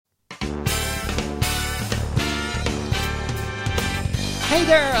Hey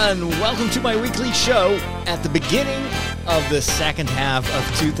there, and welcome to my weekly show at the beginning of the second half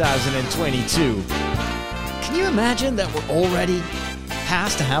of 2022. Can you imagine that we're already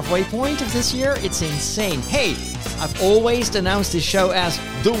past the halfway point of this year? It's insane. Hey, I've always announced this show as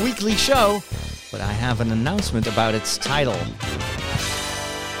The Weekly Show, but I have an announcement about its title.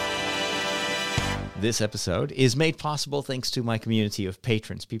 This episode is made possible thanks to my community of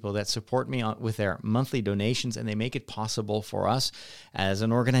patrons, people that support me with their monthly donations, and they make it possible for us as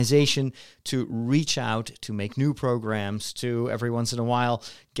an organization to reach out, to make new programs, to every once in a while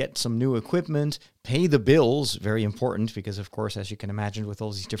get some new equipment, pay the bills, very important, because of course, as you can imagine, with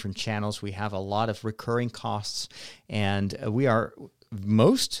all these different channels, we have a lot of recurring costs, and we are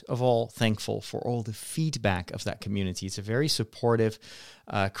most of all thankful for all the feedback of that community. It's a very supportive,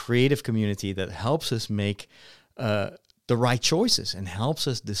 creative community that helps us make the right choices and helps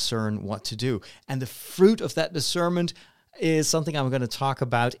us discern what to do. And the fruit of that discernment is something I'm going to talk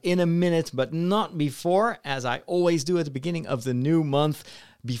about in a minute, but not before, as I always do at the beginning of the new month,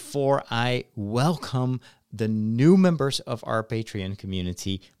 before I welcome the new members of our Patreon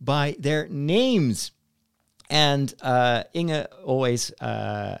community by their names. And Inge always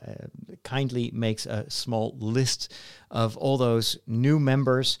kindly makes a small list of all those new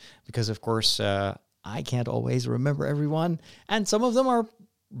members because, of course, I can't always remember everyone. And some of them are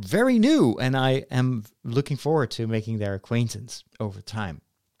very new, and I am looking forward to making their acquaintance over time.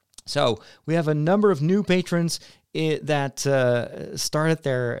 So we have a number of new patrons that started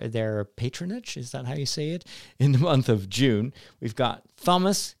their patronage, is that how you say it, in the month of June. We've got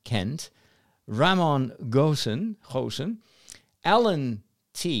Thomas Kent, Ramon Gosen, Alan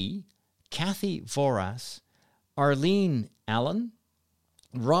T., Kathy Voras, Arlene Allen,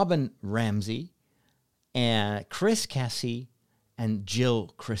 Robin Ramsey, and Chris Cassie, and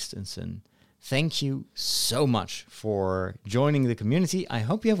Jill Christensen. Thank you so much for joining the community. I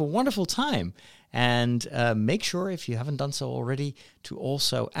hope you have a wonderful time. And make sure, if you haven't done so already, to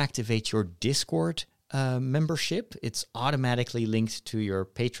also activate your Discord membership. It's automatically linked to your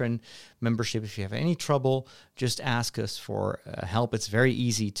patron membership. If you have any trouble, just ask us for help. It's very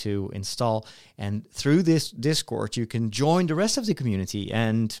easy to install. And through this Discord, you can join the rest of the community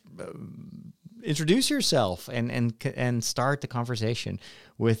and introduce yourself and start the conversation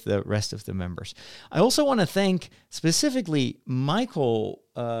with the rest of the members. I also want to thank specifically Michael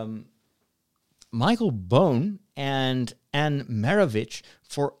Bone and Anne Marovich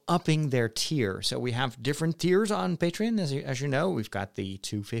for upping their tier. So we have different tiers on Patreon, as you know. We've got the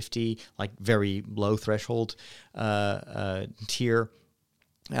 $2.50, like very low threshold tier.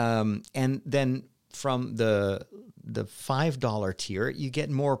 And then from the $5 tier, you get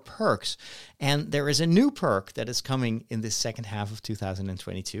more perks. And there is a new perk that is coming in the second half of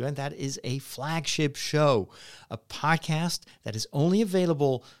 2022, and that is a flagship show, a podcast that is only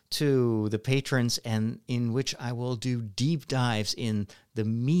available to the patrons and in which I will do deep dives in the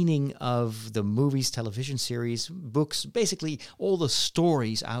meaning of the movies, television series, books, basically all the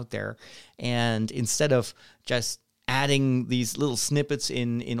stories out there. And instead of just adding these little snippets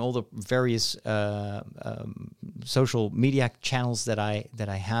in all the various social media channels that I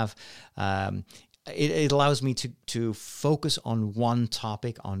have, it allows me to focus on one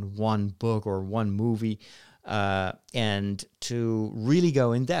topic, on one book or one movie, and to really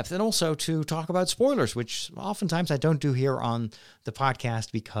go in depth, and also to talk about spoilers, which oftentimes I don't do here on the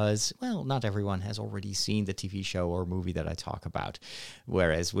podcast because, well, not everyone has already seen the TV show or movie that I talk about.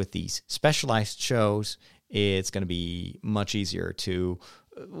 Whereas with these specialized shows, it's going to be much easier to,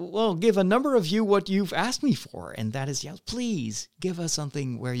 give a number of you what you've asked me for. And that is, please give us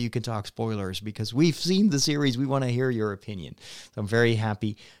something where you can talk spoilers because we've seen the series. We want to hear your opinion. So I'm very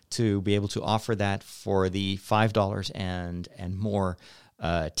happy to be able to offer that for the $5 and more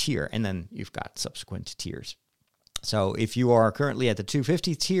tier. And then you've got subsequent tiers. So if you are currently at the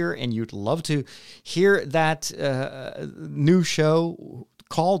 $2.50 tier and you'd love to hear that new show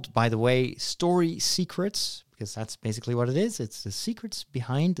called, by the way, Story Secrets, because that's basically what it is. It's the secrets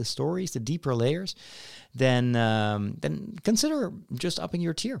behind the stories, the deeper layers. Then consider just upping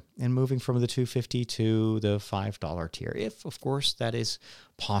your tier and moving from the $2.50 to the $5 tier, if, of course, that is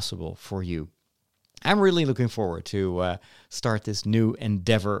possible for you. I'm really looking forward to start this new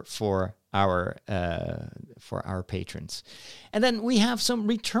endeavor for our patrons. And then we have some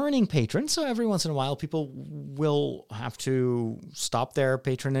returning patrons. So every once in a while, people will have to stop their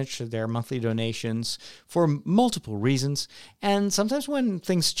patronage, their monthly donations for multiple reasons. And sometimes when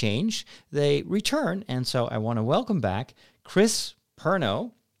things change, they return. And so I want to welcome back Chris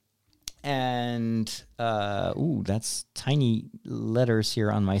Perno. And, that's tiny letters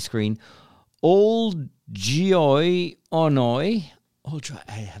here on my screen. Old Gioi Onoi, Ultra,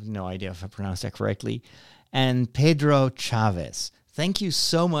 I have no idea if I pronounced that correctly, and Pedro Chavez. Thank you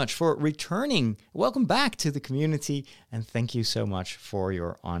so much for returning. Welcome back to the community, and thank you so much for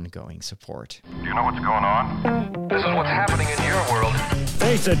your ongoing support. Do you know what's going on? This is what's happening in your world.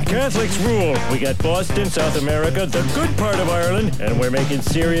 Face it, Catholics rule. We got Boston, South America, the good part of Ireland, and we're making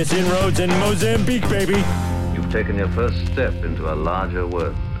serious inroads in Mozambique, baby. You've taken your first step into a larger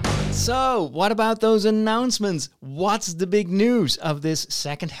world. So, what about those announcements? What's the big news of this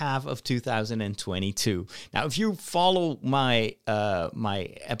second half of 2022? Now, if you follow my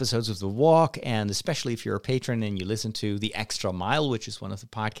episodes of The Walk, and especially if you're a patron and you listen to The Extra Mile, which is one of the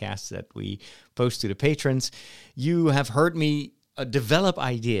podcasts that we post to the patrons, you have heard me develop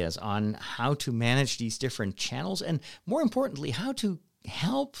ideas on how to manage these different channels, and more importantly, how to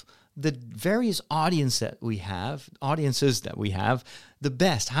help the various audiences that we have the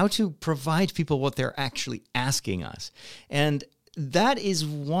best, how to provide people what they're actually asking us. And that is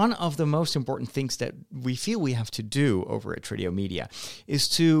one of the most important things that we feel we have to do over at Tridio Media, is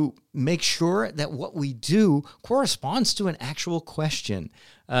to make sure that what we do corresponds to an actual question.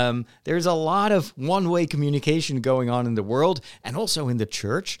 There's a lot of one-way communication going on in the world and also in the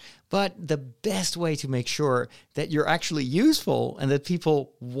church, but the best way to make sure that you're actually useful and that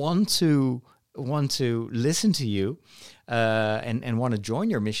people want to listen to you and want to join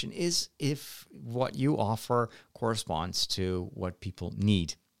your mission is if what you offer corresponds to what people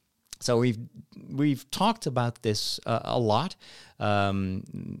need. So we've talked about this a lot.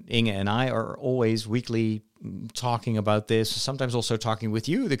 Inge and I are always weekly talking about this, sometimes also talking with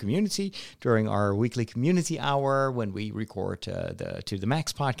you, the community, during our weekly community hour when we record the To The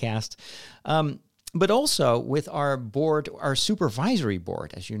Max podcast. But also with our board, our supervisory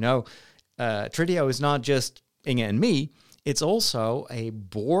board. As you know, Tridio is not just Inge and me. It's also a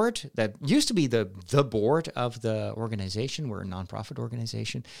board that used to be the board of the organization. We're a nonprofit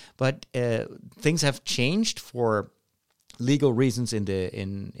organization, but things have changed for legal reasons in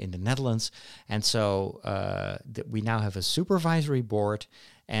the Netherlands, and so we now have a supervisory board,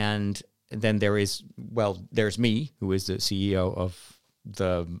 and then there's me, who is the CEO of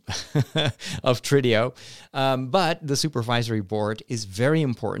of Tridio, but the supervisory board is very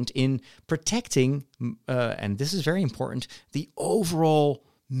important in protecting, and this is very important, the overall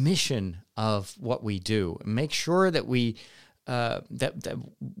mission of what we do. Make sure that we that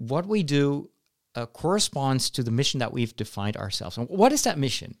what we do corresponds to the mission that we've defined ourselves. And what is that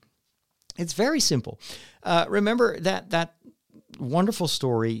mission? It's very simple. Remember that wonderful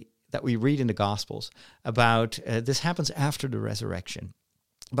story that we read in the Gospels about, this happens after the resurrection,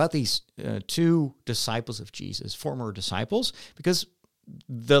 about these two disciples of Jesus, former disciples, because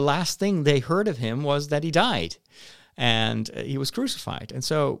the last thing they heard of him was that he died and he was crucified. And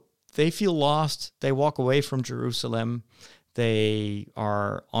so they feel lost. They walk away from Jerusalem. They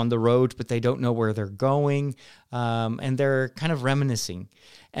are on the road, but they don't know where they're going, and they're kind of reminiscing.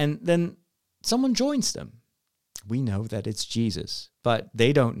 And then someone joins them. We know that it's Jesus, but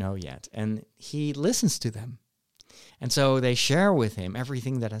they don't know yet. And he listens to them. And so they share with him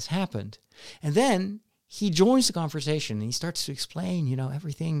everything that has happened. And then he joins the conversation and he starts to explain,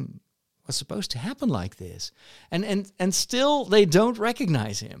 everything was supposed to happen like this. And still they don't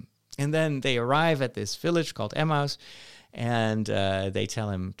recognize him. And then they arrive at this village called Emmaus, and they tell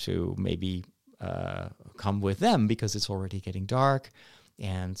him to maybe come with them because it's already getting dark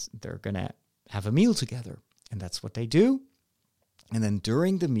and they're going to have a meal together. And that's what they do. And then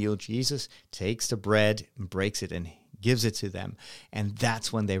during the meal, Jesus takes the bread and breaks it and gives it to them. And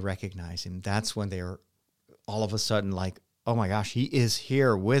that's when they recognize him. That's when they're all of a sudden like, oh my gosh, he is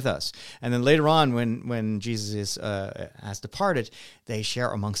here with us. And then later on, when Jesus has departed, they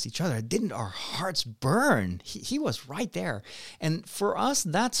share amongst each other. Didn't our hearts burn? He was right there. And for us,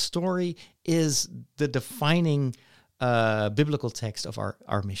 that story is the defining biblical text of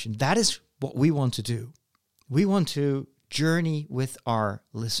our mission. That is what we want to do. We want to journey with our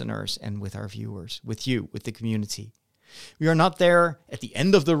listeners and with our viewers, with you, with the community. We are not there at the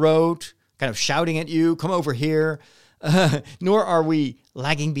end of the road, kind of shouting at you, come over here, nor are we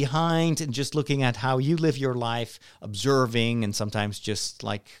lagging behind and just looking at how you live your life, observing, and sometimes just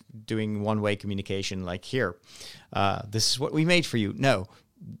like doing one-way communication, like here, this is what we made for you. No,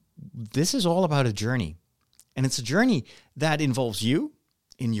 this is all about a journey. And it's a journey that involves you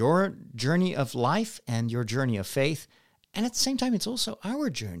in your journey of life and your journey of faith. And at the same time, it's also our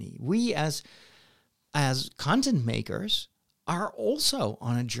journey. We as content makers are also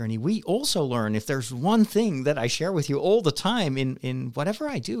on a journey. We also learn. If there's one thing that I share with you all the time in whatever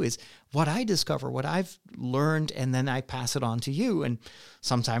I do, is what I discover, what I've learned, and then I pass it on to you. And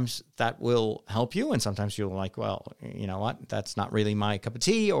sometimes that will help you, and sometimes you're like, well, you know what, that's not really my cup of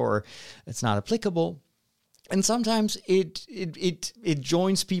tea, or it's not applicable. And sometimes it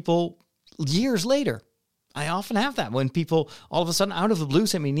joins people years later. I often have that when people all of a sudden out of the blue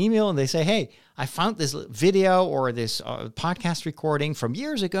send me an email and they say, hey, I found this video or this podcast recording from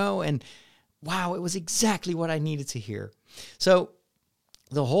years ago, and wow, it was exactly what I needed to hear. So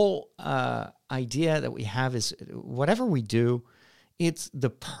the whole idea that we have is whatever we do, the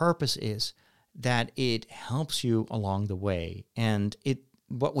purpose is that it helps you along the way. And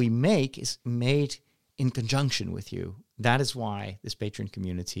what we make is made in conjunction with you. That is why this patron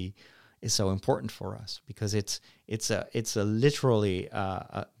community is so important for us, because it's a literally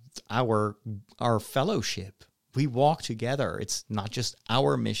our fellowship. We walk together. It's not just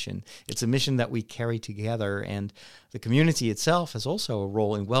our mission. It's a mission that we carry together. And the community itself has also a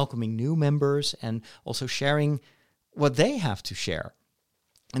role in welcoming new members and also sharing what they have to share.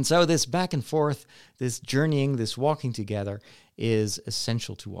 And so this back and forth, this journeying, this walking together is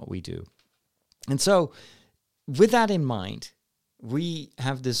essential to what we do. And so with that in mind, we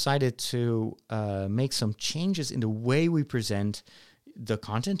have decided to make some changes in the way we present the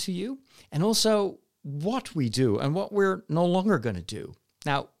content to you, and also what we do and what we're no longer going to do.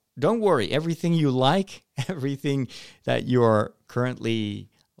 Now, don't worry, everything you like, everything that you're currently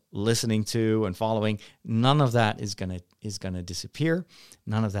listening to and following, none of that is going to disappear.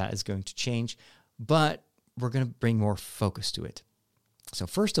 None of that is going to change, but we're going to bring more focus to it. So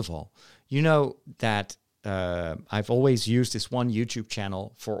first of all, you know that I've always used this one YouTube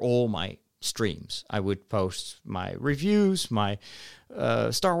channel for all my streams. I would post my reviews, my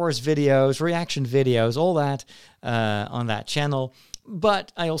Star Wars videos, reaction videos, all that on that channel.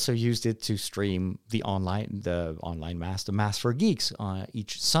 But I also used it to stream the online mass, the Mass for Geeks,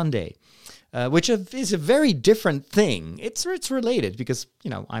 each Sunday, which is a very different thing. It's related because,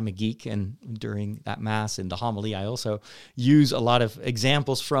 I'm a geek, and during that Mass in the homily, I also use a lot of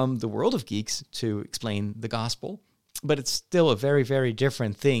examples from the world of geeks to explain the gospel. But it's still a very, very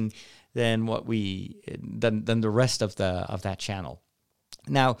different thing than than the rest of that channel.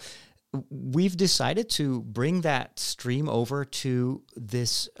 Now, we've decided to bring that stream over to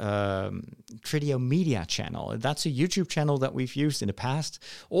this Tridio Media channel. That's a YouTube channel that we've used in the past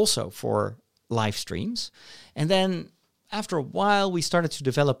also for live streams. And then after a while, we started to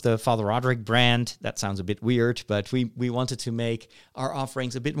develop the Father Roderick brand. That sounds a bit weird, but we wanted to make our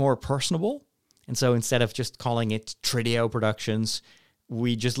offerings a bit more personable. And so instead of just calling it Tridio Productions,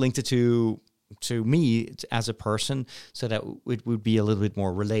 we just linked it to me as a person so that it would be a little bit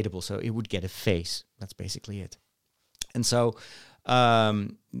more relatable. So it would get a face. That's basically it. And so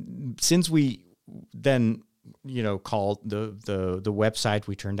since we then, called the website,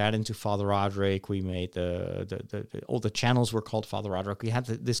 we turned that into Father Roderick. We made all the channels were called Father Roderick. We had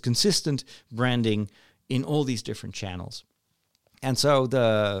this consistent branding in all these different channels. And so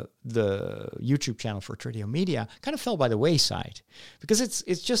the YouTube channel for Tridio Media kind of fell by the wayside because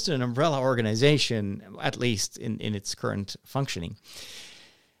it's just an umbrella organization, at least in its current functioning.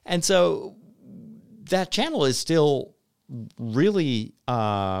 And so that channel is still really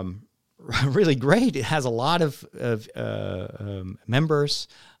really great. It has a lot of members.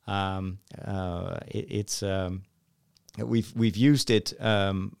 We've used it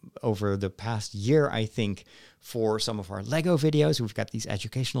over the past year, I think, for some of our Lego videos. We've got these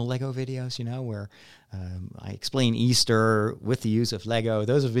educational Lego videos, where I explain Easter with the use of Lego.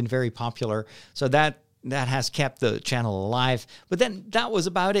 Those have been very popular. So that has kept the channel alive. But then that was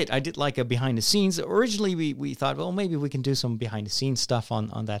about it. I did like a behind the scenes. Originally, we thought, well, maybe we can do some behind the scenes stuff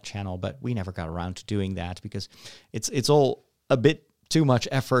on that channel, but we never got around to doing that because it's all a bit too much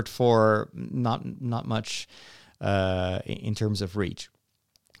effort for not much in terms of reach.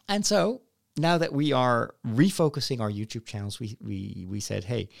 And so now that we are refocusing our YouTube channels, we said,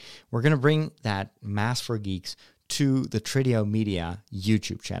 hey, we're going to bring that Mass for Geeks to the Tridio Media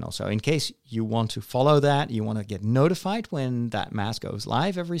YouTube channel. So in case you want to follow that, you want to get notified when that Mass goes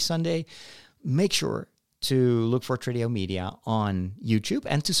live every Sunday, make sure to look for Tridio Media on YouTube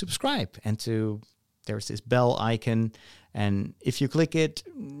and to subscribe. And there's this bell icon, and if you click it,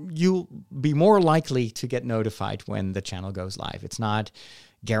 you'll be more likely to get notified when the channel goes live. It's not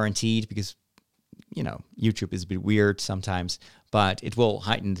guaranteed because, YouTube is a bit weird sometimes, but it will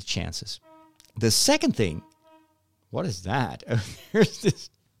heighten the chances. The second thing, what is that? There's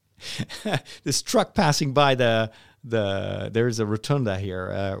this truck passing by there's a rotunda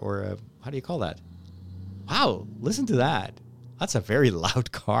here, how do you call that? Wow, listen to that. That's a very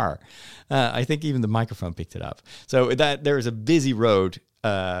loud car. I think even the microphone picked it up. So that there is a busy road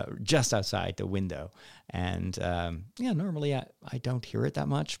just outside the window. And normally I don't hear it that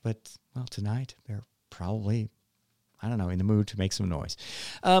much, but well, tonight they're probably, I don't know, in the mood to make some noise.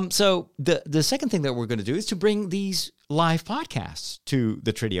 So the second thing that we're going to do is to bring these live podcasts to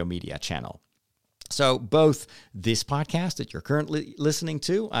the Tridio Media channel. So both this podcast that you're currently listening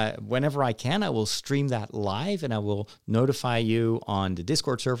to, whenever I can, I will stream that live and I will notify you on the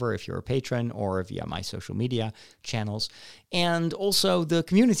Discord server if you're a patron or via my social media channels. And also the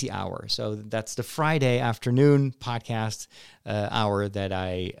community hour. So that's the Friday afternoon podcast hour that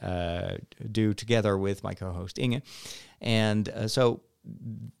I do together with my co-host Inge. And so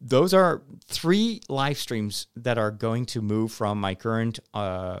those are 3 live streams that are going to move from my current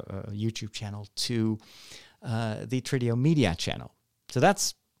YouTube channel to the Tridio Media channel. So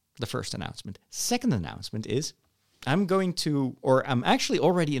that's the first announcement. Second announcement is I'm actually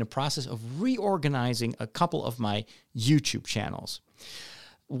already in a process of reorganizing a couple of my YouTube channels.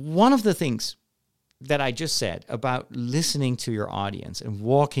 One of the things that I just said about listening to your audience and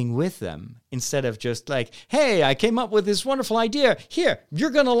walking with them instead of just like, hey, I came up with this wonderful idea. Here, you're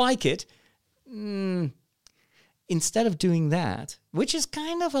going to like it. Instead of doing that, which is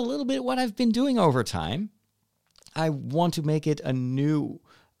kind of a little bit what I've been doing over time, I want to make it I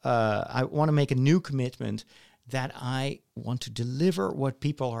want to make a new commitment that I want to deliver what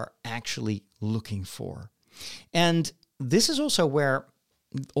people are actually looking for. And this is also where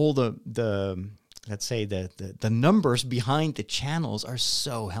all the let's say the numbers behind the channels are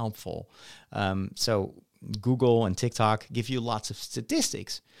so helpful. So Google and TikTok give you lots of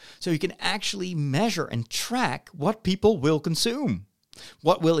statistics. So you can actually measure and track what people will consume,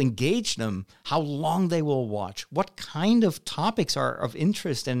 what will engage them, how long they will watch, what kind of topics are of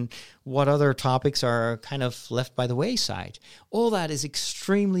interest and what other topics are kind of left by the wayside. All that is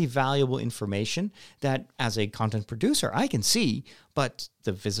extremely valuable information that as a content producer I can see, but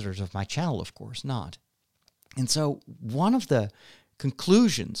the visitors of my channel, of course, not. And so one of the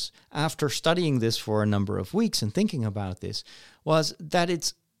conclusions after studying this for a number of weeks and thinking about this was that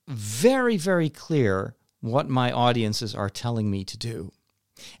it's very, very clear what my audiences are telling me to do.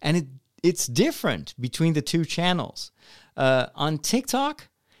 And it's different between the 2 channels. On TikTok,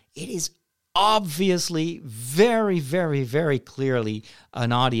 it is obviously very, very, very clearly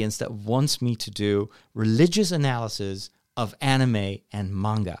an audience that wants me to do religious analysis of anime and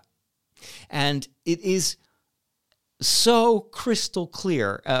manga. And it is so crystal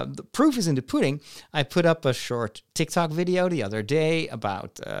clear. The proof is in the pudding. I put up a short TikTok video the other day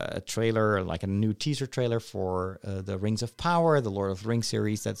about a trailer, like a new teaser trailer for the Rings of Power, the Lord of the Rings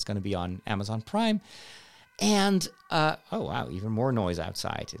series that's going to be on Amazon Prime. And, oh wow, even more noise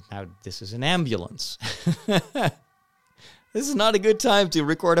outside. Now this is an ambulance. This is not a good time to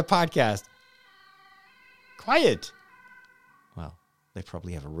record a podcast. Quiet. Well, they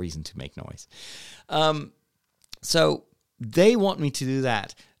probably have a reason to make noise. So they want me to do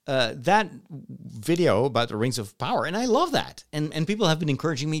that. That video about the Rings of Power, and I love that. And people have been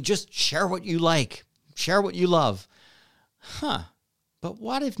encouraging me, just share what you like, share what you love. But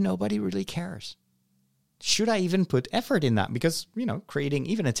what if nobody really cares? Should I even put effort in that? Because, creating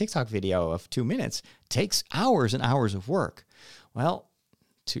even a TikTok video of 2 minutes takes hours and hours of work. Well,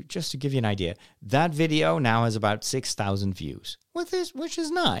 just to give you an idea, that video now has about 6,000 views, which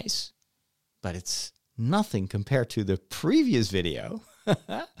is nice, but it's nothing compared to the previous video,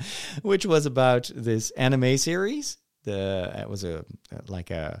 which was about this anime series. It was a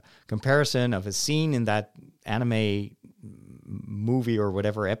comparison of a scene in that anime movie or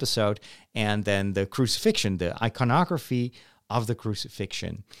whatever episode, and then the crucifixion, the iconography of the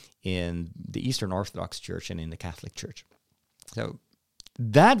crucifixion in the Eastern Orthodox Church and in the Catholic Church. So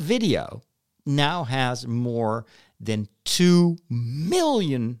that video now has more than 2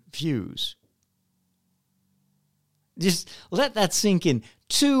 million views. Just let that sink in.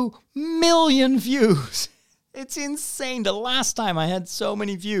 2 million views. It's insane. The last time I had so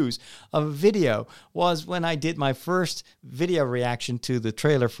many views of a video was when I did my first video reaction to the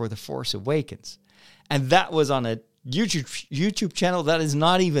trailer for The Force Awakens. And that was on a YouTube channel that is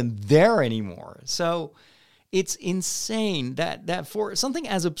not even there anymore. So it's insane that for something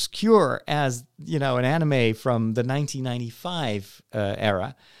as obscure as, an anime from the 1995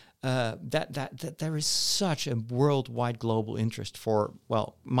 era, that there is such a worldwide global interest for,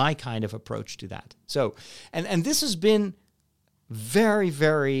 my kind of approach to that. So, and this has been very,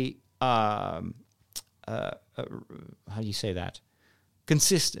 very, how do you say that?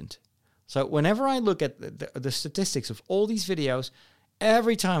 Consistent. So whenever I look at the statistics of all these videos,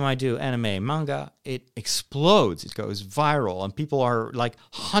 every time I do anime, manga, it explodes. It goes viral, and people are like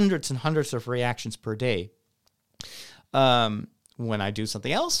hundreds and hundreds of reactions per day. When I do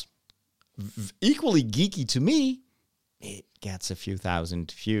something else, equally geeky to me, it gets a few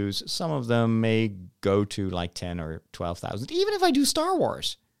thousand views. Some of them may go to like 10 or 12,000. Even if I do Star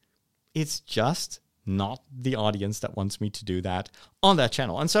Wars, it's just not the audience that wants me to do that on that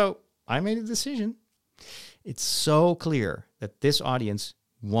channel. And so I made a decision. It's so clear that this audience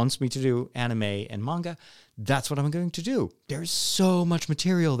wants me to do anime and manga. That's what I'm going to do. There's so much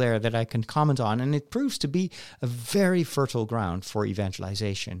material there that I can comment on, and it proves to be a very fertile ground for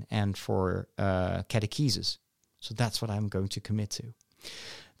evangelization and for catechesis. So that's what I'm going to commit to.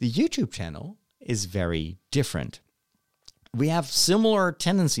 The YouTube channel is very different. We have similar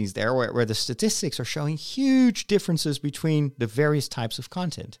tendencies there where the statistics are showing huge differences between the various types of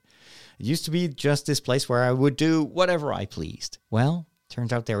content. It used to be just this place where I would do whatever I pleased. Well,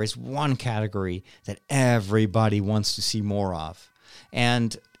 turns out there is one category that everybody wants to see more of.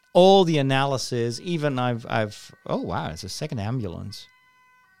 And all the analysis, even I've oh wow, it's a second ambulance.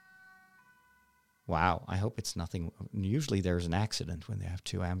 Wow, I hope it's nothing. Usually there's an accident when they have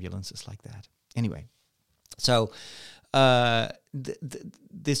two ambulances like that. Anyway, so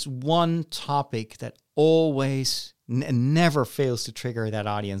this one topic that always never fails to trigger that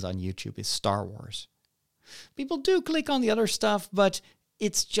audience on YouTube is Star Wars. People do click on the other stuff, but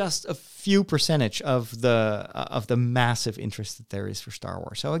it's just a few percentage of the massive interest that there is for Star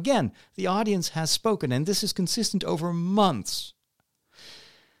Wars. So again, the audience has spoken, and this is consistent over months.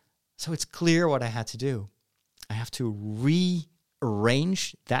 So it's clear what I had to do. I have to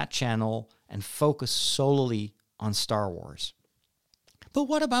rearrange that channel and focus solely on Star Wars. But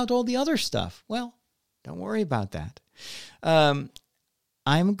what about all the other stuff? Well, don't worry about that.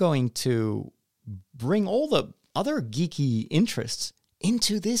 I'm going to bring all the other geeky interests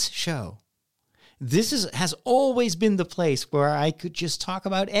into this show. This has always been the place where I could just talk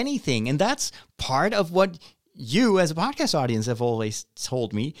about anything. And that's part of what you as a podcast audience have always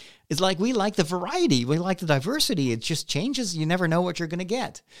told me. Is like, we like the variety. We like the diversity. It just changes. You never know what you're going to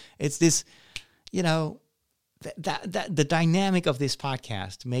get. It's this, that the dynamic of this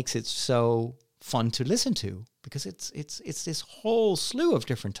podcast makes it so fun to listen to, because it's this whole slew of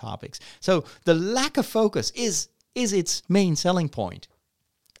different topics. So the lack of focus is its main selling point.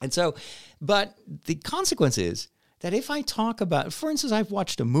 And so, but the consequence is that if I talk about, for instance, I've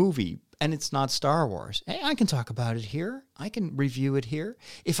watched a movie and it's not Star Wars, hey, I can talk about it here. I can review it here.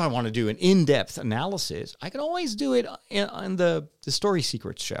 If I want to do an in-depth analysis, I can always do it on the Story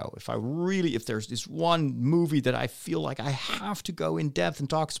Secrets show. If there's this one movie that I feel like I have to go in depth and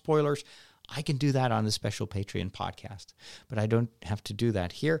talk spoilers, I can do that on the special Patreon podcast. But I don't have to do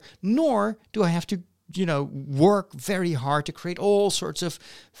that here, nor do I have to, work very hard to create all sorts of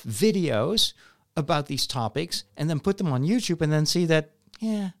videos about these topics and then put them on YouTube and then see that,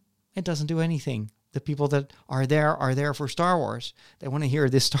 it doesn't do anything. The people that are there for Star Wars. They want to hear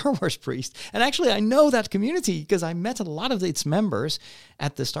this Star Wars priest. And actually, I know that community because I met a lot of its members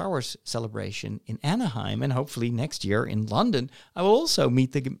at the Star Wars celebration in Anaheim, and hopefully next year in London, I will also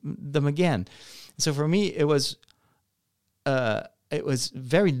meet them again. So for me, it was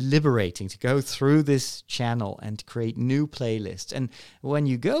very liberating to go through this channel and create new playlists. And when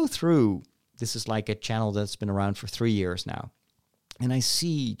you go through, this is like a channel that's been around for 3 years now, and I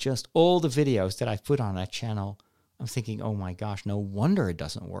see just all the videos that I've put on that channel, I'm thinking, oh my gosh, no wonder it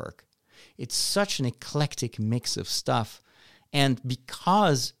doesn't work. It's such an eclectic mix of stuff. And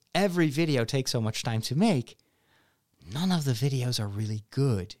because every video takes so much time to make, none of the videos are really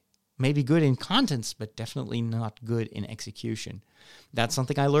good. Maybe good in contents, but definitely not good in execution. That's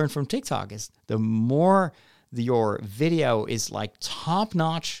something I learned from TikTok, is the more your video is like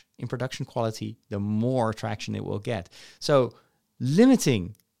top-notch in production quality, the more traction it will get. So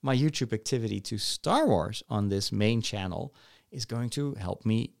limiting my YouTube activity to Star Wars on this main channel is going to help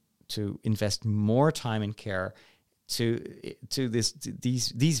me to invest more time and care to these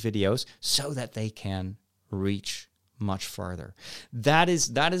videos so that they can reach much farther. That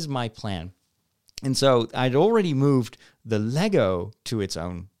is my plan. And so I'd already moved the Lego to its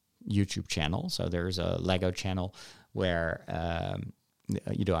own YouTube channel. So there's a Lego channel where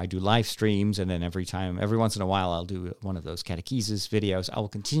I do live streams, and then every once in a while, I'll do one of those catechesis videos. I will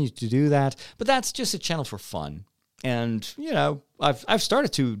continue to do that, but that's just a channel for fun. And I've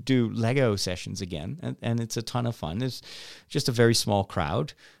started to do Lego sessions again, and it's a ton of fun. It's just a very small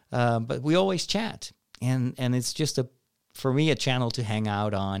crowd, but we always chat, and it's just a for me, a channel to hang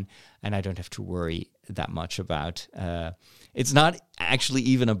out on, and I don't have to worry that much about. It's not actually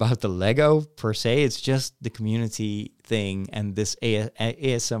even about the Lego per se. It's just the community thing and this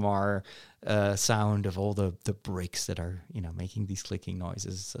ASMR sound of all the bricks that are making these clicking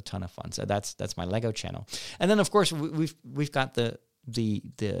noises. It's a ton of fun. So that's my Lego channel. And then of course we've got the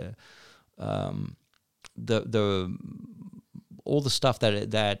all the stuff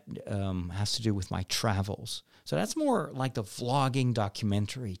that has to do with my travels. So that's more like the vlogging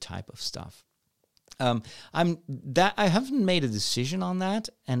documentary type of stuff. I haven't made a decision on that,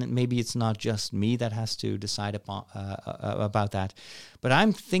 and maybe it's not just me that has to decide about that. But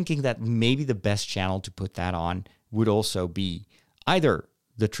I'm thinking that maybe the best channel to put that on would also be either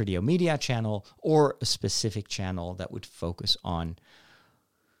the Tridio Media channel or a specific channel that would focus on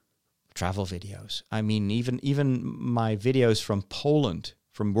travel videos. I mean, even my videos from Poland,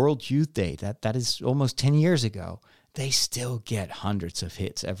 from World Youth Day, that is almost 10 years ago, they still get hundreds of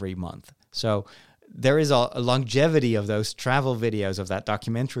hits every month. So there is a longevity of those travel videos, of that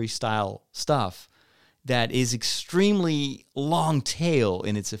documentary style stuff, that is extremely long tail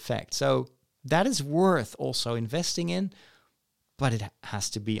in its effect. So that is worth also investing in, but it has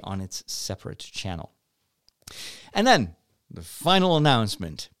to be on its separate channel. And then the final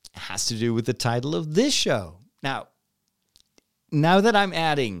announcement has to do with the title of this show. Now that I'm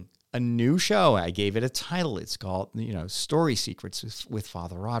adding a new show, I gave it a title. It's called, Story Secrets with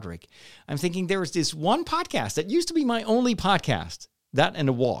Father Roderick. I'm thinking there was this one podcast that used to be my only podcast, that and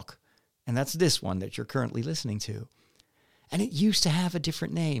a walk. And that's this one that you're currently listening to. And it used to have a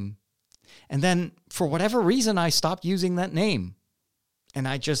different name. And then for whatever reason, I stopped using that name. And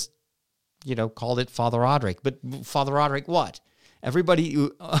I just, called it Father Roderick. But Father Roderick what? Everybody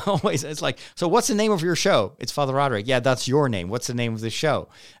always, it's like, so what's the name of your show? It's Father Roderick. Yeah, that's your name. What's the name of the show?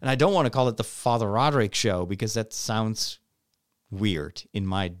 And I don't want to call it the Father Roderick Show because that sounds weird in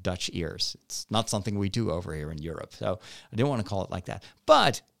my Dutch ears. It's not something we do over here in Europe. So I didn't want to call it like that.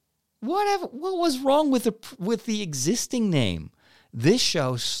 But what was wrong with the existing name? This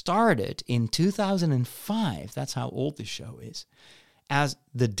show started in 2005. That's how old this show is, as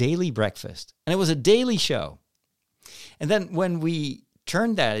The Daily Breakfast. And it was a daily show. And then when we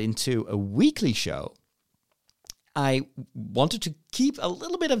turned that into a weekly show, I wanted to keep a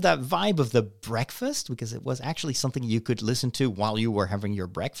little bit of that vibe of the breakfast, because it was actually something you could listen to while you were having your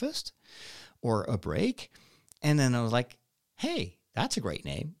breakfast or a break. And then I was like, hey, that's a great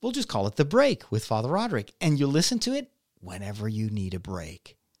name. We'll just call it The Break with Father Roderick. And you listen to it whenever you need a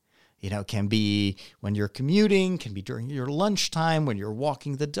break. It can be when you're commuting, can be during your lunchtime, when you're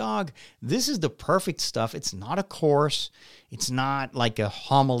walking the dog. This is the perfect stuff. It's not a course. It's not like a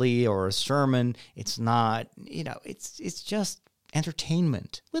homily or a sermon. It's not, it's just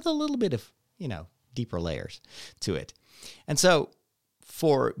entertainment with a little bit of, deeper layers to it. And so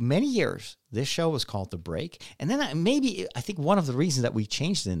for many years, this show was called The Break. And then I think one of the reasons that we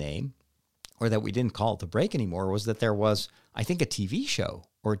changed the name, or that we didn't call it The Break anymore, was that there was, I think, a TV show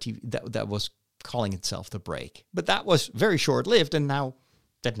or a TV that was calling itself The Break. But that was very short-lived, and now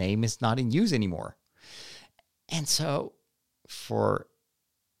that name is not in use anymore. And so for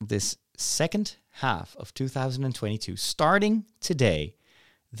this second half of 2022, starting today,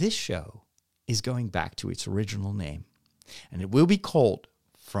 this show is going back to its original name. And it will be called,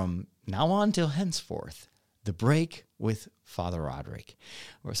 from now on till henceforth, The Break with Father Roderick.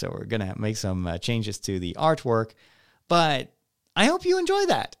 So we're going to make some changes to the artwork, but I hope you enjoy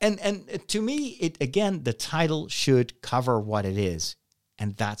that. And to me, the title should cover what it is.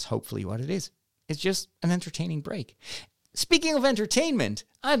 And that's hopefully what it is. It's just an entertaining break. Speaking of entertainment,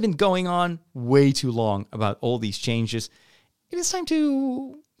 I've been going on way too long about all these changes. It is time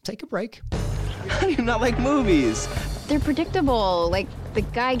to take a break. How do you not like movies? They're predictable. Like, the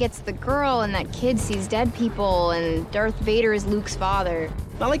guy gets the girl, and that kid sees dead people, and Darth Vader is Luke's father.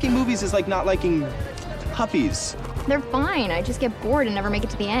 Not liking movies is like not liking puppies. They're fine. I just get bored and never make it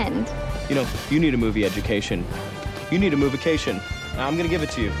to the end. You need a movie education. You need a movication. I'm gonna give it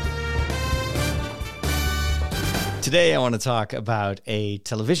to you. Today, I want to talk about a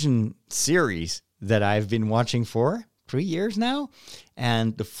television series that I've been watching for 3 years now.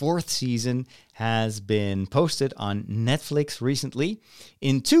 And the 4th season has been posted on Netflix recently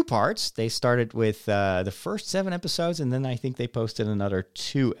in 2 parts. They started with the first 7 episodes, and then I think they posted another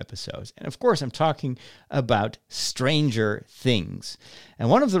 2 episodes. And of course, I'm talking about Stranger Things. And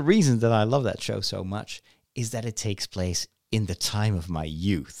one of the reasons that I love that show so much is that it takes place in the time of my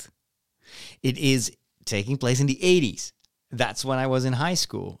youth. It is taking place in the 80s. That's when I was in high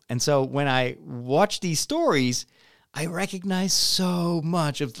school. And so when I watch these stories, I recognize so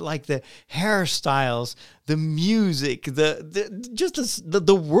much of like the hairstyles, the music,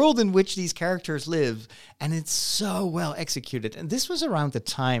 the world in which these characters live, and it's so well executed. And this was around the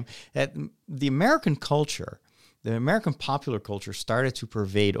time that the American culture, the American popular culture, started to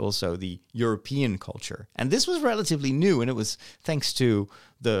pervade also the European culture. And this was relatively new, and it was thanks to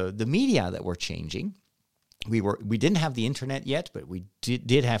the media that were changing. We didn't have the internet yet, but we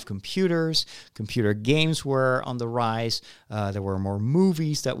did have computers. Computer games were on the rise. There were more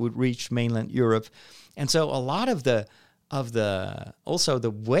movies that would reach mainland Europe, and so a lot of the also the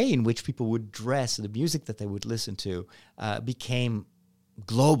way in which people would dress, the music that they would listen to, became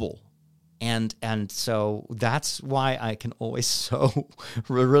global. And so that's why I can always so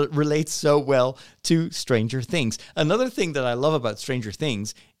relate so well to Stranger Things. Another thing that I love about Stranger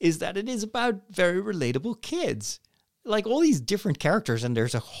Things is that it is about very relatable kids. Like all these different characters, and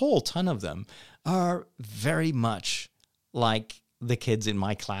there's a whole ton of them, are very much like the kids in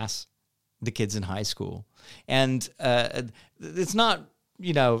my class, the kids in high school. And it's not,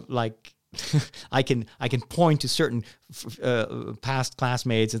 like... I can point to certain past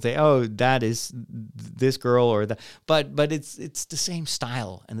classmates and say, oh, that is this girl or that, but it's the same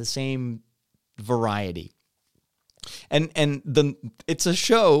style and the same variety, and it's a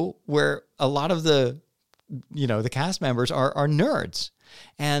show where a lot of the cast members are nerds.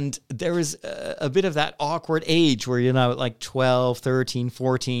 And there is a bit of that awkward age where, like 12, 13,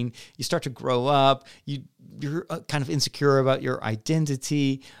 14, you start to grow up, you're kind of insecure about your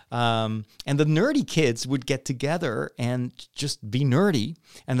identity. And the nerdy kids would get together and just be nerdy.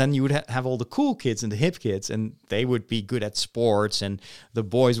 And then you would have all the cool kids and the hip kids, and they would be good at sports. And the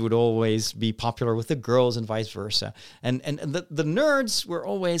boys would always be popular with the girls and vice versa. And the nerds were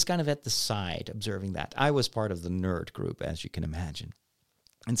always kind of at the side observing that. I was part of the nerd group, as you can imagine.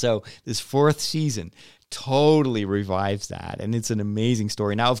 And so this fourth season totally revives that, and it's an amazing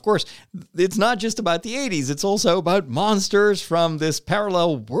story. Now, of course, it's not just about the 80s. It's also about monsters from this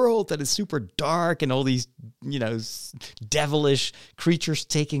parallel world that is super dark and all these, devilish creatures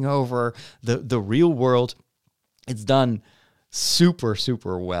taking over the real world. It's done super,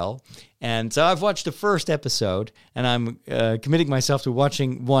 super well. And so I've watched the first episode, and I'm committing myself to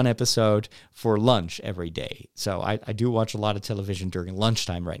watching one episode for lunch every day. So I do watch a lot of television during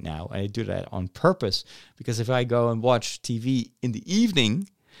lunchtime right now. I do that on purpose, because if I go and watch TV in the evening,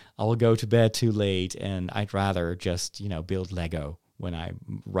 I will go to bed too late, and I'd rather just, build Lego when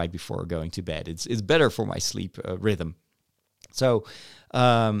I'm right before going to bed. It's better for my sleep rhythm. So,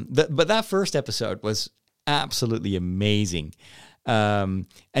 but that first episode was absolutely amazing. And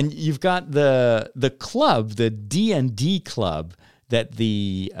you've got the club, the D&D club that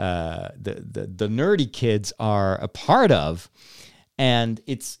the nerdy kids are a part of, and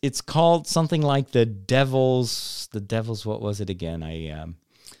it's called something like the Devils. What was it again?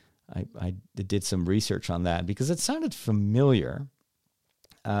 I did some research on that because it sounded familiar.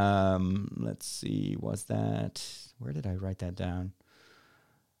 Let's see, where did I write that down?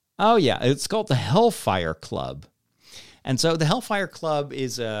 Oh yeah, it's called the Hellfire Club. And so the Hellfire Club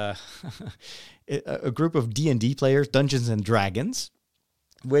is a group of D&D players, Dungeons and Dragons,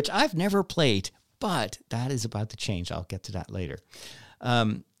 which I've never played, but that is about to change. I'll get to that later.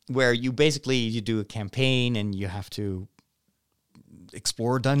 Where you do a campaign and you have to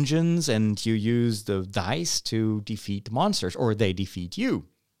explore dungeons and you use the dice to defeat monsters, or they defeat you.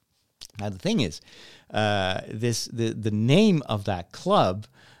 Now the thing is, the name of that club,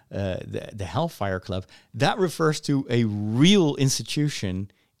 the Hellfire Club, that refers to a real institution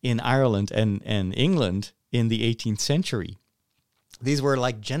in Ireland and England in the 18th century. These were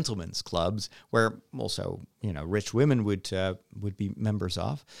like gentlemen's clubs where also, rich women would be members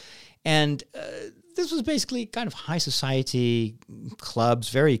of. And this was basically kind of high society clubs,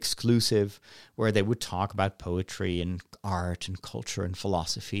 very exclusive, where they would talk about poetry and art and culture and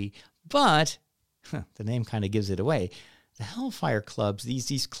philosophy. But the name kind of gives it away. The Hellfire Clubs,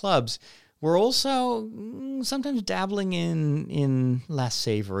 these clubs were also sometimes dabbling in less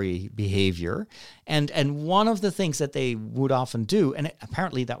savory behavior. And one of the things that they would often do, and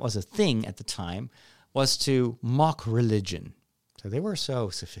apparently that was a thing at the time, was to mock religion. So they were so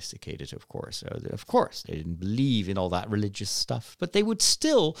sophisticated, of course. Of course, they didn't believe in all that religious stuff, but they would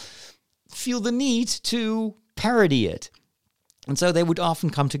still feel the need to parody it. And so they would often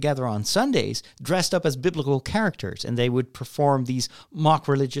come together on Sundays dressed up as biblical characters, and they would perform these mock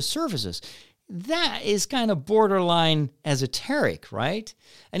religious services. That is kind of borderline esoteric, right?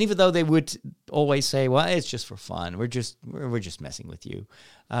 And even though they would always say, well, it's just for fun, we're just messing with you.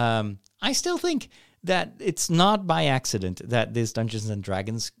 I still think that it's not by accident that this Dungeons and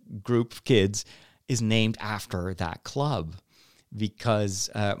Dragons group of kids is named after that club. Because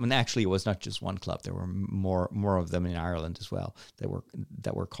and actually, it was not just one club. There were more of them in Ireland as well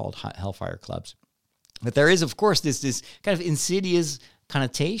that were called Hellfire clubs. But there is, of course, this kind of insidious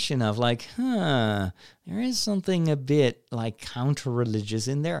connotation of like, there is something a bit like counter-religious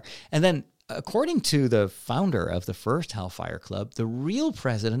in there. And then, according to the founder of the first Hellfire Club, the real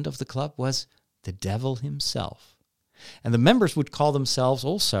president of the club was the devil himself, and the members would call themselves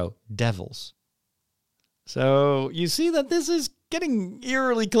also devils. So you see that this is getting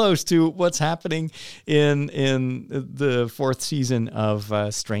eerily close to what's happening in the fourth season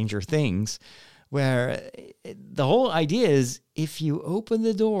of Stranger Things, where the whole idea is if you open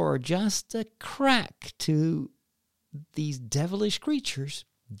the door just a crack to these devilish creatures,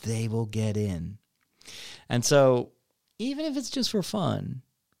 they will get in. And so even if it's just for fun,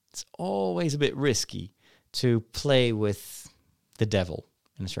 it's always a bit risky to play with the devil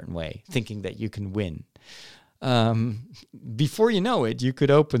in a certain way, thinking that you can win. Before you know it, you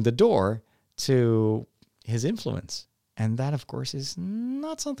could open the door to his influence. And that, of course, is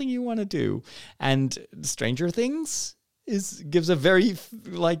not something you want to do. And Stranger Things gives a very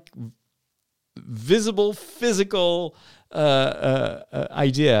visible, physical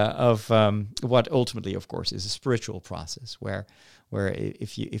idea of what ultimately, of course, is a spiritual process where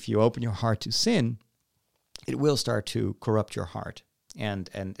if you open your heart to sin, it will start to corrupt your heart. And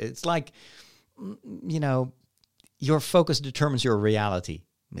it's like, your focus determines your reality.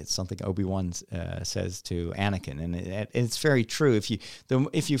 It's something Obi-Wan says to Anakin, and it's very true.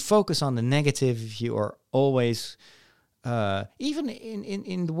 If you focus on the negative, if you are always, even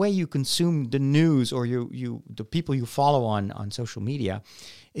in the way you consume the news or the people you follow on social media,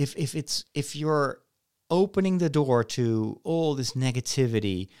 if you're opening the door to all this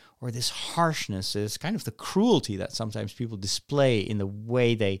negativity or this harshness, is kind of the cruelty that sometimes people display in the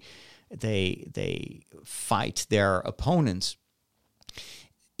way they fight their opponents.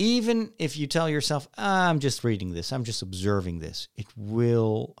 Even if you tell yourself, I'm just reading this, I'm just observing this, it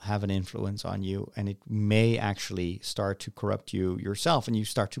will have an influence on you, and it may actually start to corrupt you yourself, and you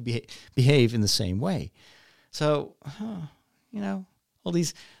start to behave in the same way. So, all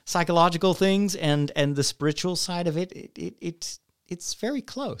these psychological things and the spiritual side of it's very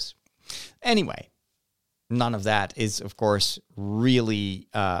close. Anyway, none of that is, of course, really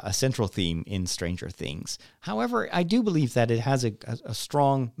a central theme in Stranger Things. However, I do believe that it has a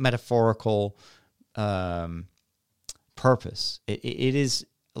strong metaphorical purpose. It is,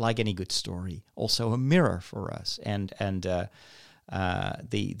 like any good story, also a mirror for us, and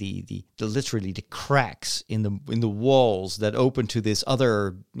literally the cracks in the walls that open to this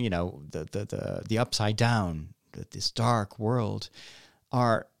other, the upside down, this dark world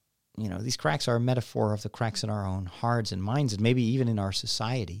are. These cracks are a metaphor of the cracks in our own hearts and minds, and maybe even in our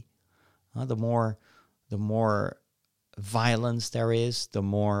society. The more violence there is, the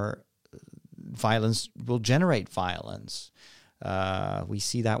more violence will generate violence. We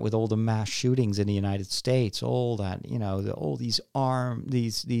see that with all the mass shootings in the United States, all that, all these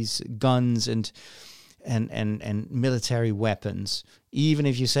these guns and military weapons. Even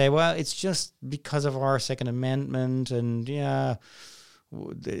if you say, well, it's just because of our Second Amendment, and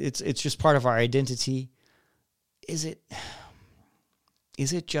it's just part of our identity. Is it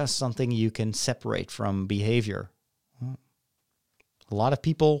just something you can separate from behavior? A lot of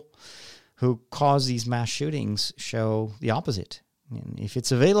people who cause these mass shootings show the opposite. And if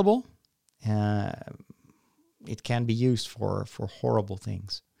it's available, it can be used for horrible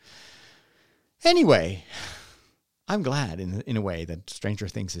things. Anyway, I'm glad in a way that Stranger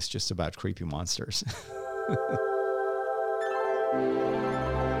Things is just about creepy monsters.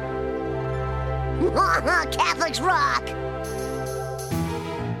 Catholics rock!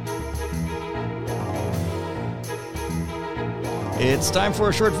 It's time for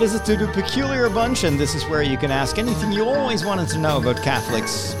a short visit to the Peculiar Bunch, and this is where you can ask anything you always wanted to know about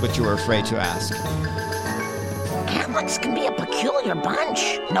Catholics, but you were afraid to ask. Catholics can be a peculiar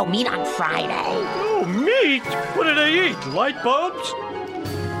bunch. No meat on Friday. Oh, meat? What do they eat? Light bulbs?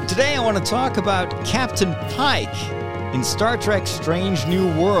 Today I want to talk about Captain Pike in Star Trek Strange New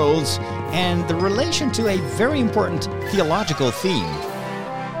Worlds and the relation to a very important theological theme.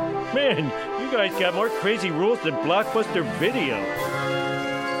 Man, you guys got more crazy rules than Blockbuster Video.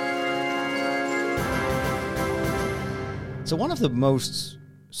 So one of the most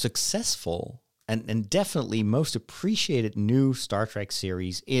successful and definitely most appreciated new Star Trek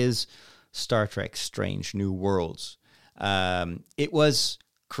series is Star Trek Strange New Worlds. It was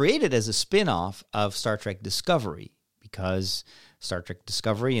created as a spin-off of Star Trek Discovery, because Star Trek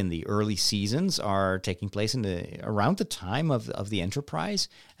Discovery in the early seasons are taking place around the time of the Enterprise.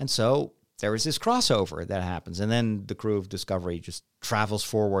 And so there is this crossover that happens, and then the crew of Discovery just travels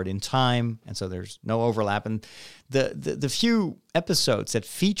forward in time, and so there's no overlap. And the few episodes that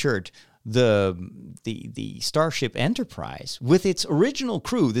featured the Starship Enterprise with its original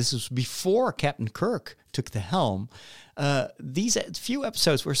crew, this was before Captain Kirk took the helm, these few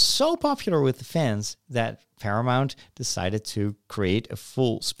episodes were so popular with the fans that Paramount decided to create a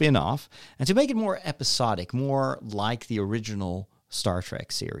full spin-off and to make it more episodic, more like the original Star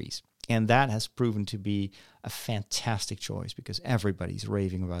Trek series. And that has proven to be a fantastic choice because everybody's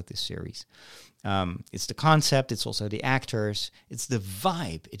raving about this series. It's the concept, it's also the actors, it's the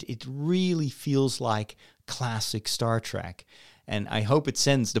vibe. It really feels like classic Star Trek. And I hope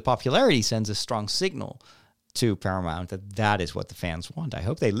the popularity sends a strong signal to Paramount that is what the fans want. I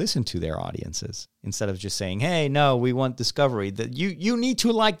hope they listen to their audiences instead of just saying, hey, no, we want Discovery. That you need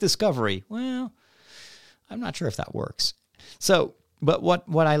to like Discovery. Well, I'm not sure if that works. So, but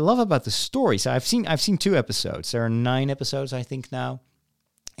what I love about the story, so I've seen 2 episodes. There are 9 episodes, I think, now.